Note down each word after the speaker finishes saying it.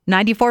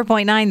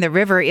94.9 The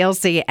River,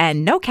 Ilse,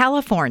 and No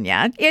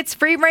California. It's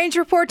Free Range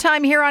Report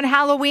time here on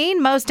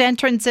Halloween. Most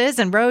entrances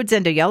and roads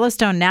into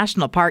Yellowstone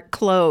National Park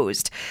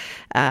closed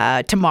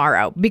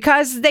tomorrow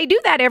because they do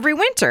that every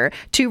winter.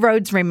 2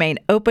 roads remain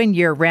open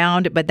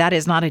year-round, but that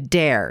is not a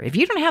dare. If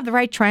you don't have the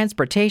right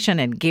transportation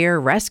and gear,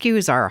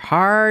 rescues are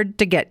hard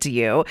to get to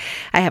you.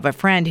 I have a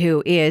friend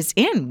who is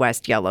in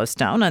West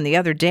Yellowstone, and the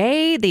other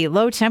day, the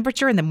low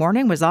temperature in the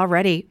morning was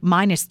already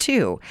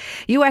 -2.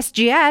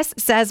 USGS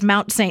says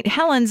Mount St.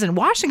 Helens in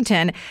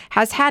Washington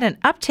has had an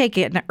uptake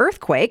in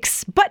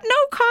earthquakes, but no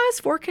cause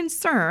for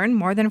concern.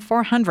 More than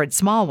 400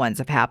 small ones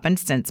have happened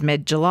since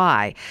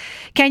mid-July.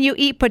 Can you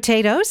eat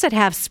potatoes that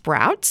have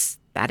sprouts?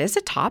 That is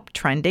a top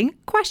trending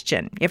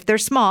question. If they're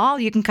small,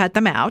 you can cut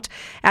them out.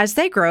 As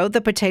they grow, the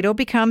potato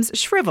becomes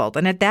shriveled,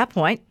 and at that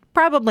point,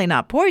 probably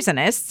not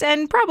poisonous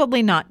and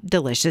probably not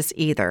delicious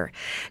either.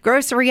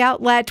 Grocery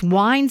outlet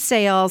wine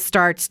sale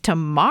starts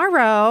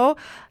tomorrow.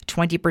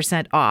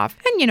 20% off.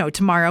 And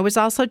tomorrow is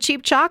also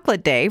cheap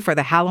chocolate day for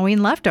the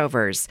Halloween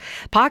leftovers.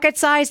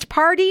 Pocket-sized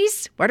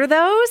parties, what are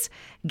those?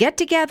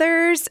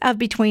 Get-togethers of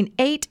between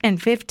 8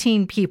 and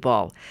 15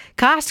 people.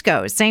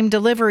 Costco, same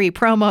delivery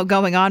promo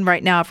going on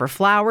right now for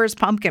flowers,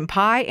 pumpkin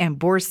pie, and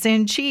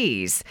Boursin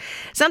cheese.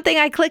 Something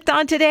I clicked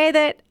on today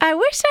that I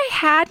wish I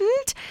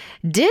hadn't.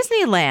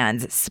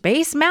 Disneyland's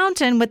Space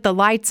Mountain with the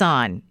lights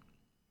on.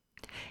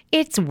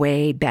 It's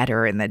way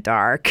better in the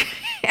dark.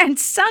 And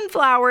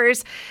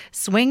sunflowers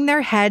swing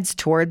their heads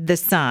toward the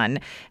sun.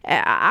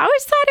 I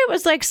always thought it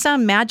was like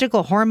some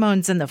magical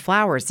hormones in the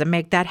flowers that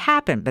make that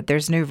happen, but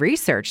there's new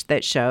research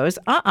that shows,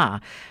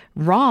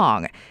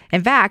 wrong.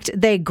 In fact,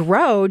 they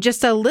grow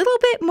just a little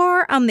bit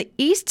more on the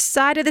east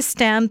side of the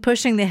stem,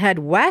 pushing the head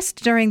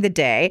west during the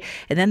day,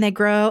 and then they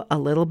grow a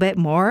little bit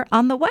more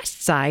on the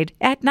west side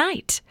at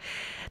night.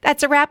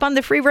 That's a wrap on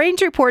the Free Range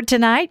Report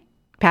tonight.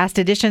 Past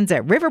editions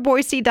at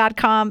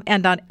riverboise.com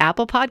and on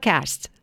Apple Podcasts.